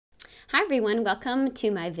Hi everyone, welcome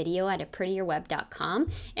to my video at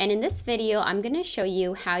aprettierweb.com, and in this video I'm going to show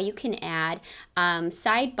you how you can add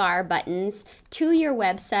sidebar buttons to your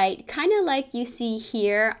website, kind of like you see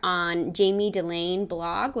here on Jamie Delane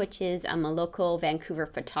blog, which is a local Vancouver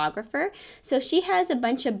photographer. So she has a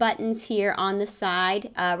bunch of buttons here on the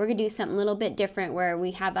side. We're going to do something a little bit different where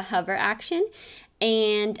we have a hover action.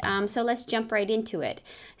 And so let's jump right into it.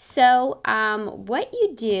 So what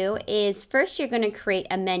you do is first you're going to create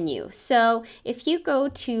a menu. So if you go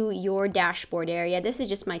to your dashboard area, this is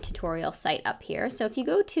just my tutorial site up here. So if you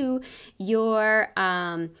go to your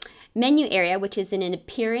menu area, which is in an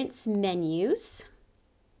appearance menus,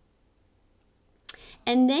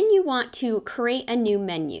 and then you want to create a new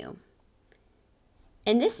menu.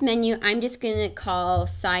 And this menu I'm just going to call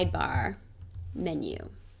sidebar menu.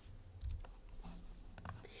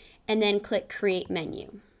 And then click Create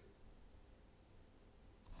Menu.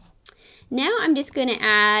 Now I'm just going to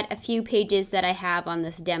add a few pages that I have on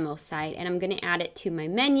this demo site, and I'm going to add it to my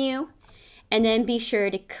menu, and then be sure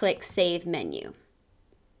to click Save Menu.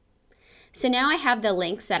 So now I have the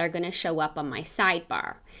links that are going to show up on my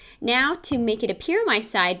sidebar. Now to make it appear my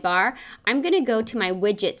sidebar, I'm going to go to my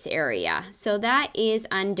widgets area. So that is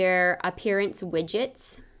under Appearance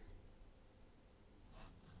Widgets.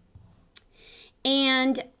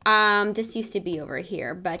 And this used to be over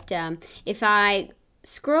here, but if I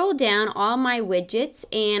scroll down all my widgets,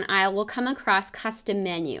 and I will come across Custom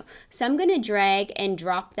Menu. So I'm going to drag and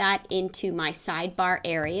drop that into my sidebar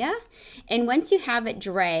area. And once you have it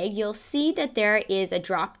dragged, you'll see that there is a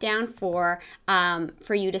drop down for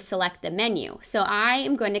you to select the menu. So I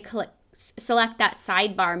am going to select that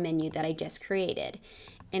sidebar menu that I just created,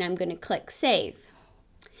 and I'm going to click Save.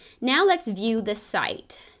 Now let's view the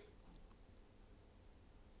site.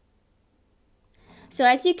 So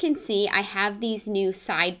as you can see, I have these new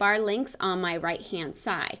sidebar links on my right hand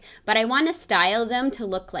side, but I want to style them to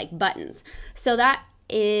look like buttons. So that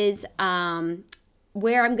is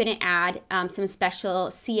where I'm going to add some special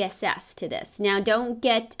CSS to this. Now don't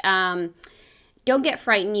get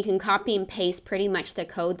frightened. You can copy and paste pretty much the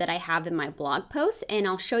code that I have in my blog post, and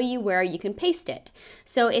I'll show you where you can paste it.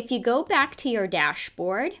 So if you go back to your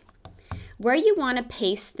dashboard, where you want to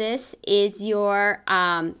paste this is your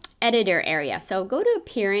editor area. So go to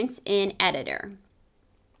Appearance in Editor.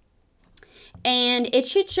 And it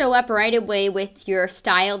should show up right away with your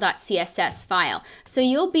style.css file. So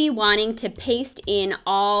you'll be wanting to paste in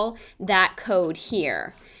all that code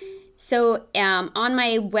here. So on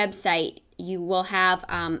my website, you will have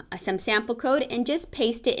some sample code, and just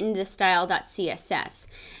paste it into the style.css.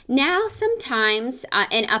 Now sometimes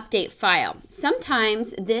an update file.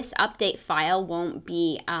 Sometimes this update file won't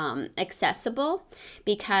be accessible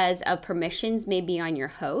because of permissions maybe on your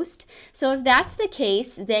host. So if that's the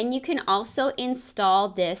case, then you can also install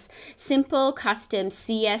this simple custom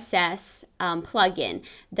CSS plugin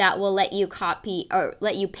that will let you copy or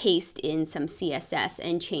let you paste in some CSS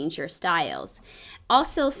and change your styles.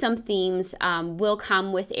 Also, some themes will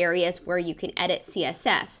come with areas where you can edit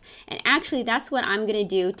CSS. And actually, that's what I'm going to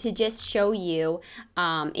do to just show you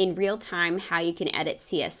in real time how you can edit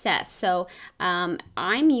CSS. So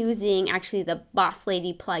I'm using actually the Boss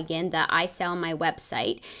Lady plugin that I sell on my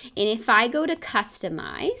website. And if I go to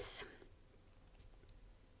Customize,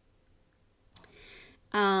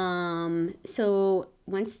 so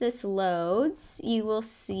once this loads, you will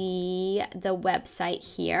see the website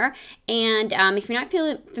here. And if you're not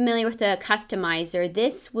familiar with the customizer,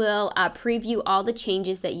 this will preview all the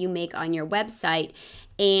changes that you make on your website,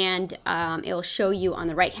 and it will show you on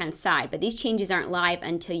the right hand side. But these changes aren't live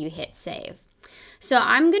until you hit save. So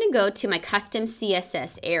I'm going to go to my Custom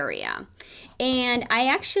CSS area. And I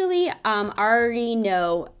actually already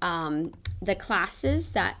know the classes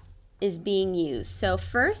that is being used. So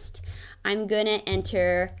first, I'm going to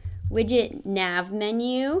enter widget nav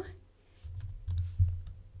menu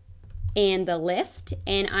and the list,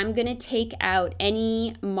 and I'm going to take out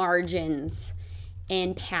any margins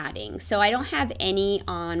and padding. So I don't have any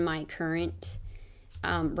on my current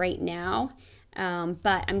right now,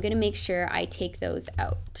 but I'm going to make sure I take those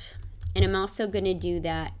out. And I'm also going to do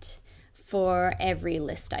that for every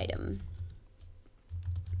list item.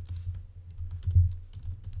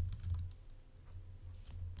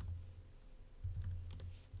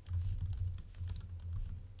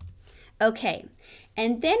 Okay,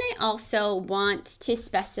 and then I also want to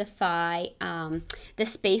specify the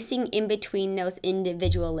spacing in between those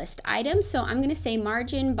individual list items. So I'm going to say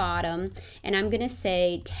margin bottom, and I'm going to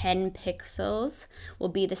say 10 pixels will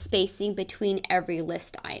be the spacing between every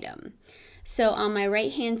list item. So on my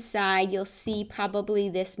right hand side, you'll see probably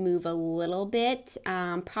this move a little bit,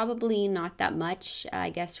 probably not that much, I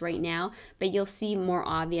guess right now, but you'll see more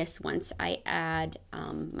obvious once I add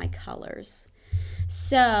my colors.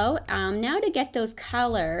 So now to get those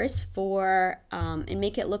colors for and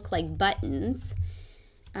make it look like buttons,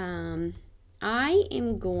 I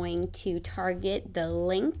am going to target the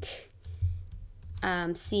link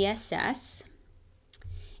CSS,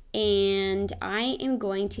 and I am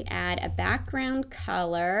going to add a background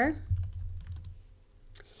color,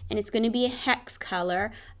 and it's going to be a hex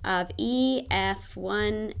color of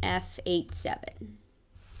EF1F87.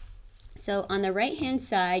 So on the right hand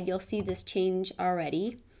side, you'll see this change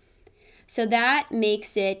already. So that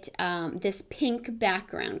makes it this pink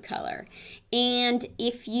background color. And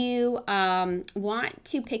if you want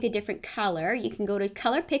to pick a different color, you can go to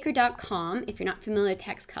colorpicker.com if you're not familiar with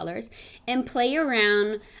hex colors and play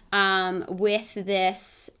around with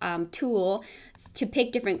this tool to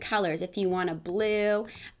pick different colors. If you want a blue,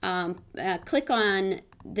 click on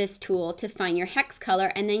this tool to find your hex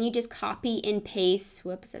color, and then you just copy and paste,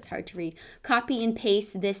 whoops, that's hard to read, copy and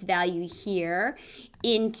paste this value here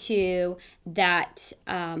into that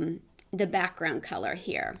the background color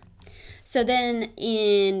here. So then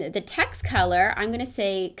in the text color, I'm going to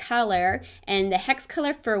say color, and the hex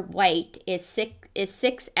color for white is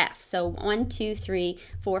 6F. So 1, 2, 3,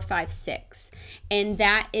 4, 5, 6. And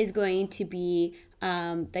that is going to be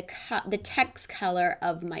the text color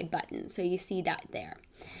of my button. So you see that there.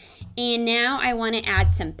 And now I want to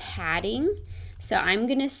add some padding. So I'm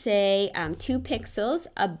going to say 2 pixels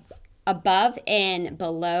above and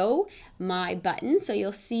below my button. So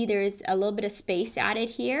you'll see there's a little bit of space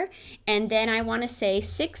added here. And then I want to say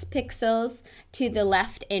 6 pixels to the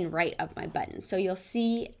left and right of my button. So you'll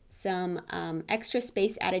see some extra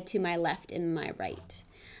space added to my left and my right.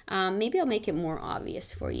 Maybe I'll make it more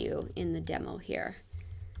obvious for you in the demo here.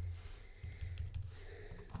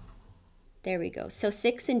 There we go. So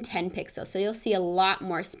 6 and 10 pixels. So you'll see a lot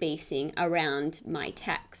more spacing around my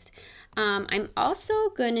text. I'm also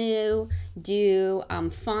going to do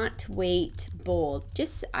font weight bold.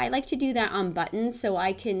 I like to do that on buttons so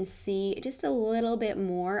I can see just a little bit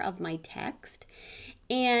more of my text.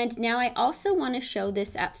 And now I also want to show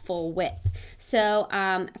this at full width. So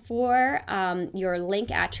for your link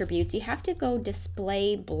attributes, you have to go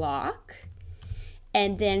display block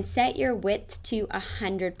and then set your width to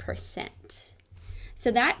 100%. So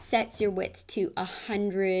that sets your width to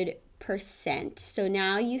 100%. So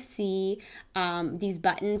now you see these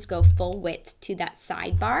buttons go full width to that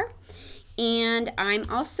sidebar. And I'm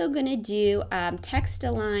also going to do text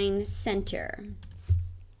align center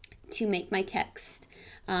to make my text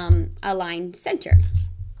align center.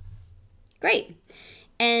 Great.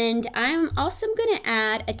 And I'm also going to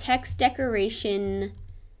add a text decoration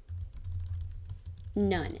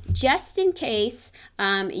none, just in case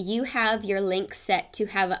you have your link set to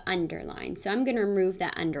have an underline. So I'm going to remove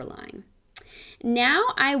that underline.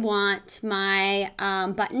 Now I want my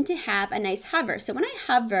button to have a nice hover. So when I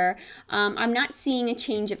hover, I'm not seeing a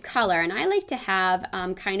change of color, and I like to have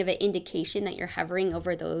kind of an indication that you're hovering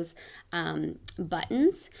over those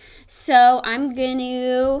buttons. So I'm going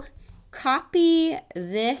to copy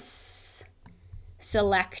this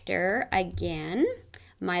selector again,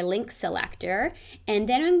 my link selector, and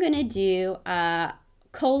then I'm going to do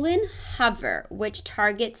 :hover, which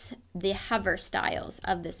targets the hover styles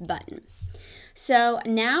of this button. So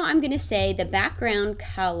now I'm going to say the background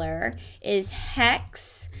color is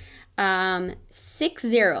hex 6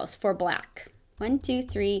 zeros for black. 1, 2,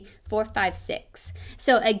 3, 4, 5, 6.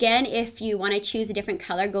 So again, if you want to choose a different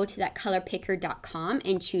color, go to that colorpicker.com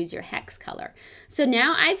and choose your hex color. So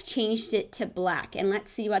now I've changed it to black, and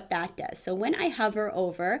let's see what that does. So when I hover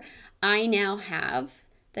over, I now have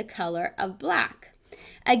the color of black.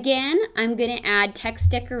 Again, I'm going to add text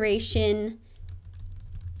decoration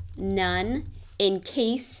none in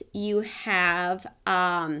case you have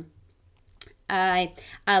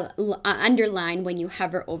underline when you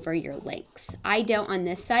hover over your links. I don't on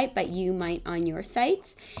this site, but you might on your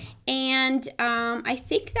sites. And I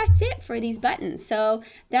think that's it for these buttons. So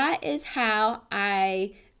that is how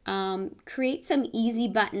I create some easy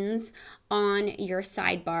buttons on your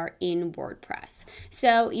sidebar in WordPress.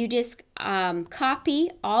 So you just copy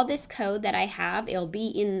all this code that I have. It'll be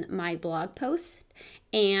in my blog post,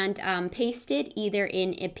 and paste it either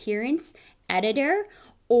in Appearance Editor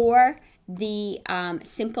or the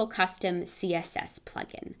simple custom CSS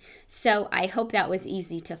plugin. So I hope that was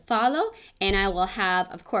easy to follow, and I will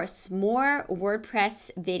have, of course, more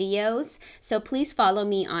WordPress videos. So please follow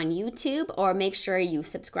me on YouTube, or make sure you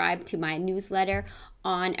subscribe to my newsletter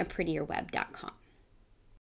on aprettierweb.com.